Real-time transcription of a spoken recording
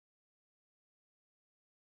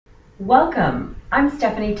Welcome. I'm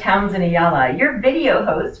Stephanie Townsend Ayala, your video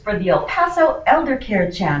host for the El Paso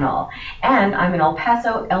Eldercare channel, and I'm an El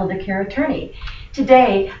Paso Eldercare attorney.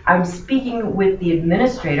 Today, I'm speaking with the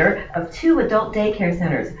administrator of two adult daycare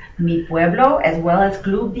centers, Mi Pueblo as well as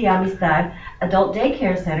Club de Amistad adult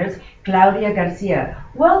daycare centers, Claudia Garcia.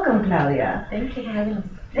 Welcome, Claudia. Thank you for having us.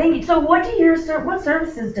 Thank you. So what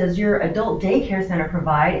services does your adult daycare center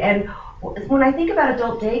provide? And when I think about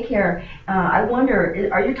adult daycare, I wonder,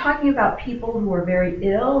 are you talking about people who are very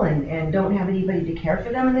ill and don't have anybody to care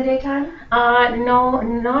for them in the daytime? No,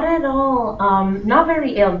 not at all. Not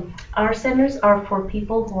very ill. Our centers are for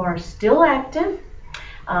people who are still active,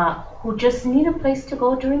 who just need a place to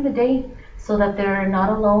go during the day so that they're not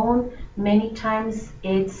alone. Many times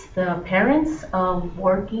it's the parents of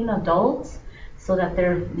working adults so that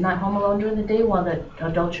they're not home alone during the day while the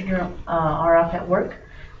adult children are off at work.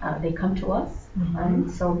 They come to us, and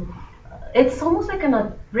so it's almost like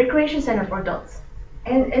a recreation center for adults.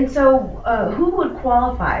 And so who would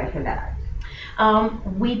qualify for that?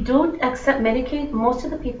 We do accept Medicaid. Most of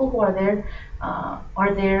the people who are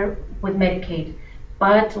there with Medicaid,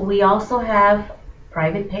 but we also have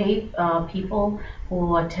private pay people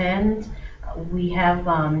who attend. We have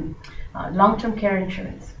long-term care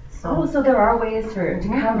insurance. So there are ways to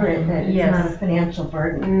cover it that it's not a financial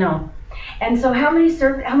burden. No. And so how many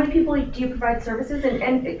people do you provide services?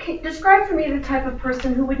 And describe for me the type of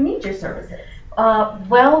person who would need your services.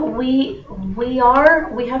 Well, we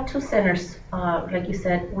have two centers. Like you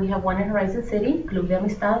said, we have one in Horizon City, Club de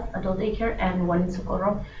Amistad adult daycare, and one in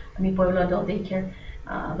Socorro, Mi Pueblo adult daycare.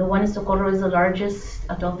 The one in Socorro is the largest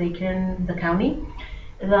adult daycare in the county.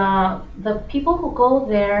 The people who go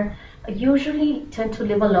there usually tend to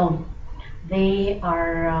live alone. They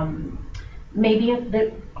are maybe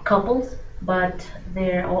they're couples, but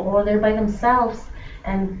they're by themselves,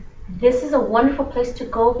 and this is a wonderful place to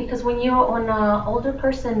go because when an older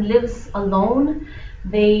person lives alone,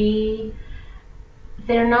 they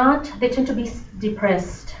tend to be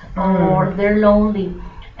depressed or they're lonely,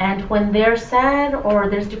 and when they're sad or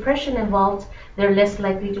there's depression involved, they're less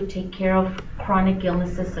likely to take care of chronic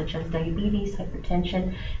illnesses such as diabetes,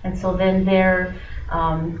 hypertension, and so then their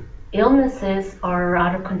illnesses are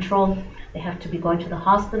out of control. They have to be going to the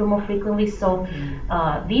hospital more frequently. So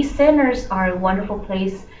these centers are a wonderful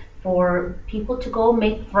place for people to go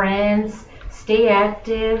make friends, stay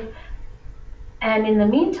active, and in the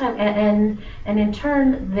meantime, and in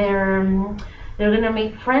turn, they're going to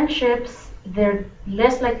make friendships. They're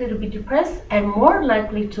less likely to be depressed and more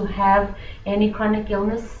likely to have any chronic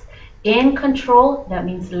illness in control. That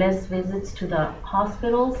means less visits to the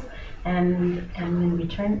hospitals, and in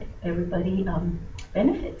return, everybody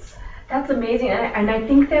benefits. That's amazing, and I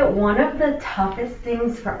think that one of the toughest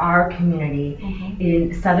things for our community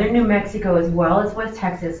in southern New Mexico as well as West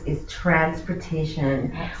Texas is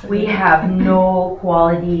transportation. Absolutely. We have no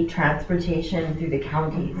quality transportation through the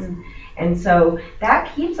counties, and so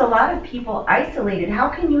that keeps a lot of people isolated. How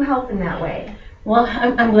can you help in that way? Well,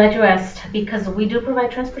 I'm glad you asked, because we do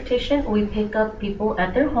provide transportation. We pick up people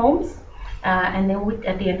at their homes. And then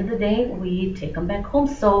at the end of the day, we take them back home.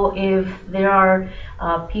 So if there are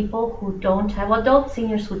people who don't have, adult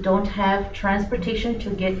seniors who don't have transportation to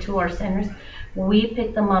get to our centers, we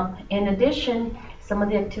pick them up. In addition, some of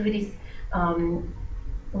the activities,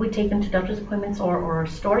 we take them to doctor's appointments or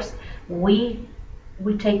stores. We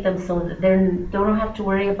take them so that they don't have to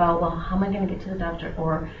worry about, well, how am I going to get to the doctor,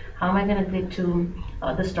 or how am I going to get to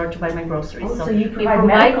the store to buy my groceries. So you provide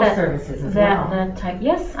medical services as well. That type,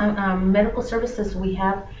 yes. Medical services. We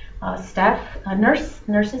have staff,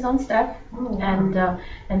 nurses on staff,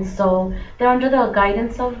 and so they're under the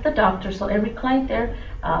guidance of the doctor. So every client there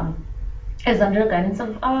is under the guidance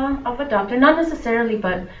of a doctor, not necessarily,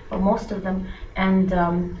 but most of them,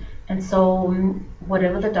 and so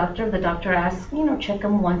whatever the doctor asks, check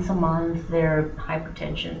them once a month, their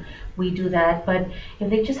hypertension, we do that. But if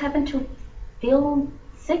they just happen to feel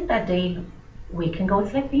sick that day, we can go.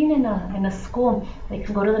 It's like being in a school. They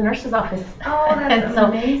can go to the nurse's office. Oh, that's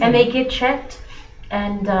amazing. And they get checked,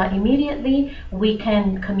 and immediately we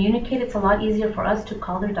can communicate. It's a lot easier for us to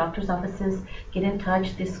call their doctor's offices, get in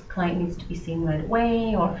touch. This client needs to be seen right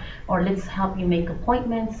away, or let's help you make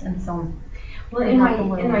appointments, and so on. Well, in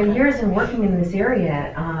my years in working in this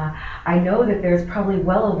area, I know that there's probably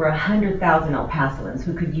well over 100,000 El Pasoans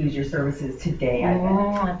who could use your services today.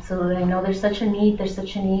 Absolutely. I know there's such a need.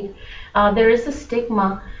 There is a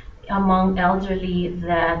stigma among elderly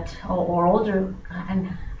or older,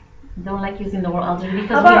 and don't like using the word elderly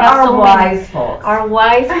because we have our wise folks. Our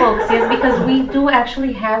wise folks, yes, because we do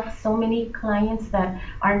actually have so many clients that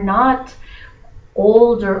are not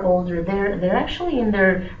older. They're actually in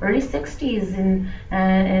their early 60s and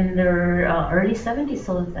in their early 70s.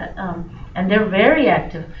 So that and they're very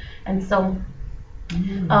active, and so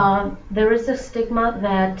there is a stigma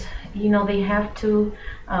that they have to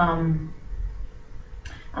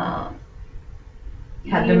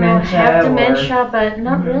have dementia, but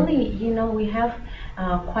not really. We have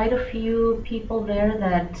quite a few people there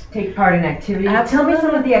that take part in activities. Absolutely. Tell me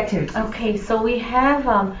some of the activities. Okay, so we have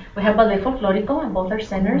ballet folklorico in both our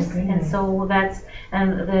centers, and so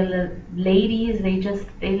and the ladies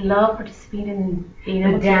they love participating in being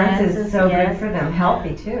able The dance to dance. is so good for them,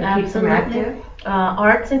 healthy too. Absolutely. Keeps them active.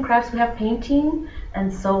 Arts and crafts, we have painting,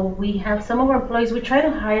 and so we have some of our employees. We try to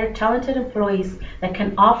hire talented employees that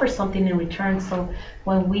can offer something in return. So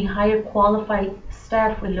when we hire qualified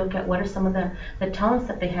staff, we look at what are some of the talents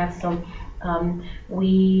that they have. So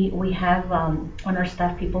we have on our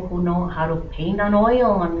staff people who know how to paint on oil,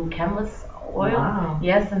 on canvas oil. Wow.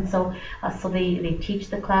 Yes, and so they teach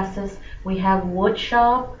the classes. We have wood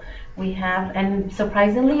shop. We have, and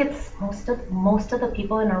surprisingly, it's most of the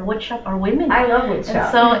people in our wood shop are women. I love wood shop.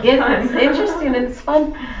 And so it's interesting and it's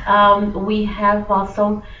fun. We have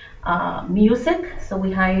also music, so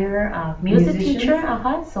we hire a music teacher.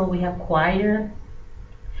 So we have choir.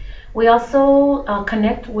 We also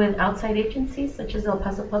connect with outside agencies such as El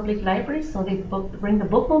Paso Public Library, so they bring the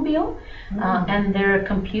bookmobile and their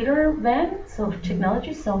computer van, so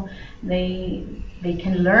technology, so they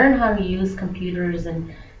can learn how to use computers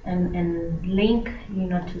and link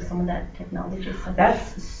to some of that technology. So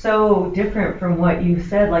that's so different from what you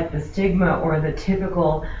said, like the stigma or the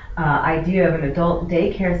typical idea of an adult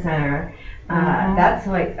daycare center. That's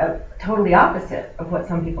like totally opposite of what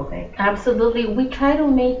some people think. Absolutely. We try to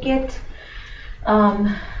make it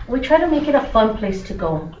a fun place to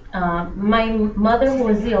go. My mother, who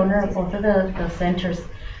is the owner of both of the centers,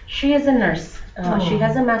 she is a nurse. She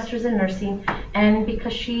has a master's in nursing, and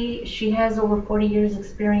because she has over 40 years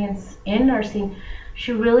experience in nursing,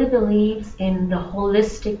 she really believes in the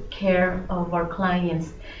holistic care of our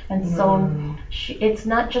clients. And so it's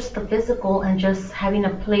not just the physical and just having a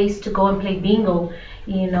place to go and play bingo,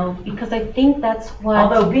 because I think that's what...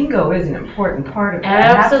 Although bingo is an important part of it.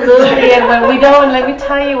 Absolutely, and when we don't, let me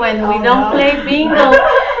tell you, when we don't play bingo,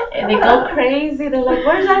 they go crazy. They're like,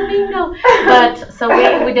 where's our bingo? But so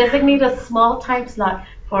we designate a small time slot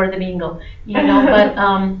for the bingo,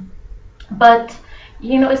 but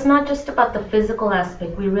it's not just about the physical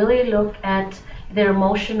aspect. We really look at their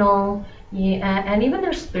emotional and even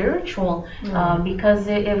their spiritual, because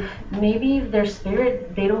if maybe their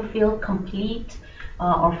spirit, they don't feel complete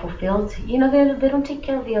or fulfilled, they don't take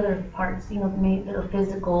care of the other parts, the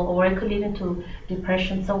physical, or it could lead into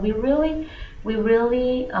depression. So we really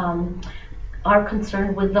are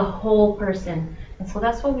concerned with the whole person. And so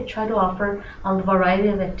that's why we try to offer a variety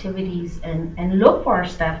of activities and look for our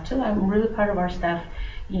staff too. I'm really proud of our staff,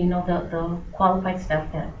 the qualified staff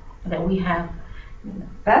that we have.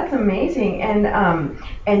 That's amazing.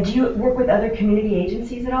 And do you work with other community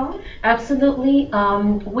agencies at all? Absolutely.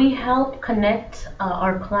 We help connect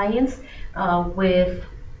our clients with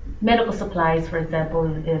medical supplies, for example,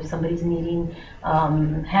 if somebody's needing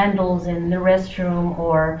handles in the restroom,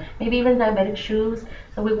 or maybe even diabetic shoes.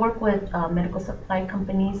 So we work with medical supply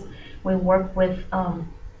companies. We work with,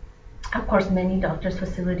 of course, many doctors'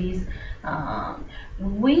 facilities.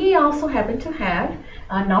 We also happen to have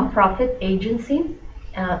a nonprofit agency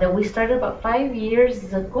that we started about 6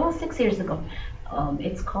 years ago.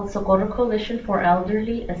 It's called Socorro Coalition for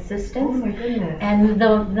Elderly Assistance. Oh my goodness! And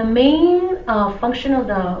the main function of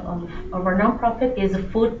our nonprofit is a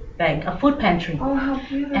food bank, a food pantry. Oh, how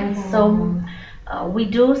beautiful! And so we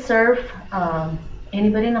do serve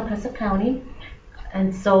anybody in El Paso County,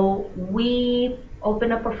 and so we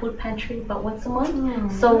open up our food pantry about once a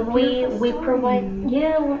month. So we provide.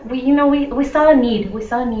 Yeah, we saw a need,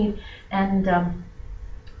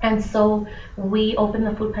 and so we open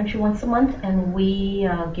the food pantry once a month, and we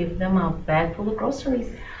give them a bag full of groceries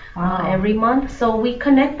every month. So we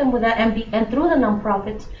connect them with that, and through the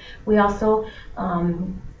nonprofit, we also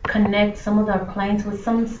connect some of our clients with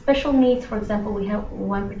some special needs. For example, we have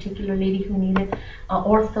one particular lady who needed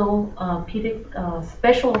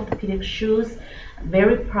special orthopedic shoes,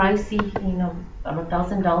 very pricey, about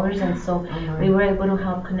 $1,000, and so we were able to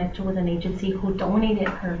help connect her with an agency who donated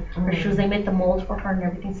her shoes. They made the molds for her and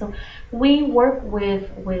everything. So we work with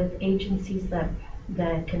agencies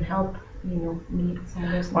that can help meet some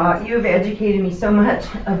of those needs. Wow, you've educated me so much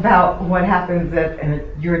about what happens at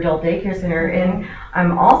your adult daycare center, and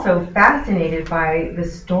I'm also fascinated by the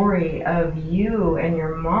story of you and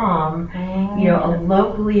your mom, a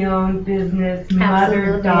locally owned business,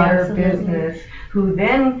 mother-daughter business, who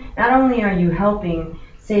then, not only are you helping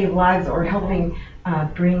save lives or helping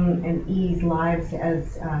bring and ease lives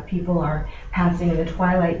as people are passing in the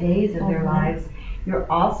twilight days of their lives, you're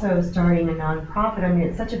also starting a nonprofit. I mean,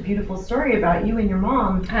 it's such a beautiful story about you and your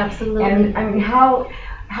mom. Absolutely. And I mean, how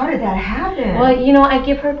did that happen? Well, I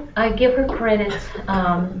give her credit.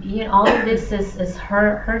 All of this is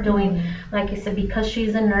her doing. Like I said, because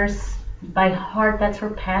she's a nurse by heart, that's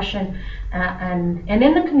her passion. And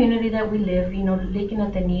in the community that we live, looking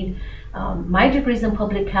at the need. My degree's in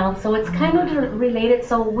public health, so it's kind of related.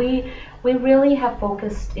 So we really have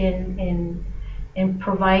focused in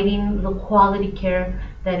providing the quality care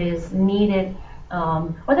that is needed,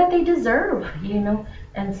 or that they deserve,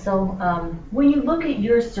 And so when you look at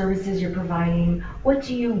your services you're providing, what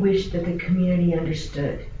do you wish that the community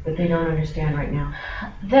understood that they don't understand right now?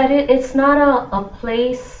 That it's not a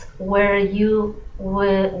place where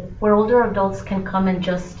where older adults can come and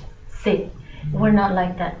just sit. We're not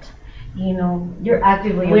like that. You're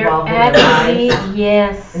actively we're involved in actively, their lives,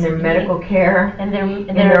 yes, in their medical care, and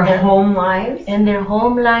their home lives. In their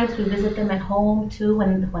home lives, we visit them at home too.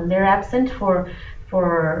 When they're absent for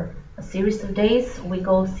a series of days, we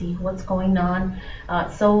go see what's going on.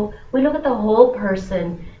 So we look at the whole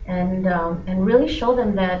person and really show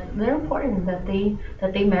them that they're important, that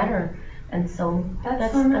they matter. And so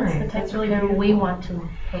that's so nice. the type That's of really care beautiful. we want to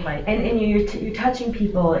provide. And you're touching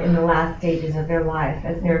people in the last stages of their life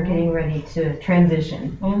as they're getting ready to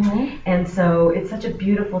transition. And so it's such a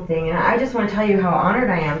beautiful thing. And I just want to tell you how honored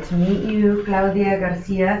I am to meet you, Claudia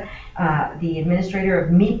Garcia, the administrator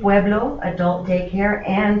of Mi Pueblo Adult Daycare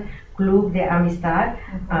and Club de Amistad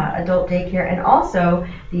Adult Daycare, and also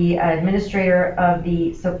the administrator of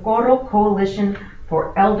the Socorro Coalition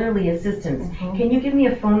for Elderly Assistance. Can you give me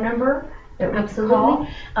a phone number? Absolutely.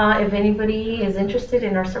 If anybody is interested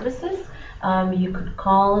in our services, you could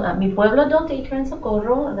call Mi Pueblo Adult Daycare in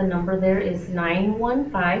Socorro. The number there is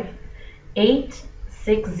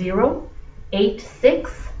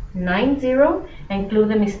 915-860-8690, and Club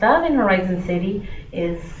de Amistad in Horizon City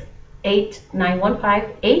is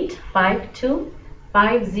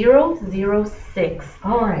 915-852-5006.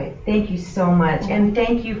 All right, thank you so much, and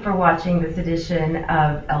thank you for watching this edition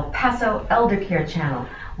of El Paso Eldercare Channel.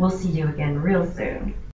 We'll see you again real soon.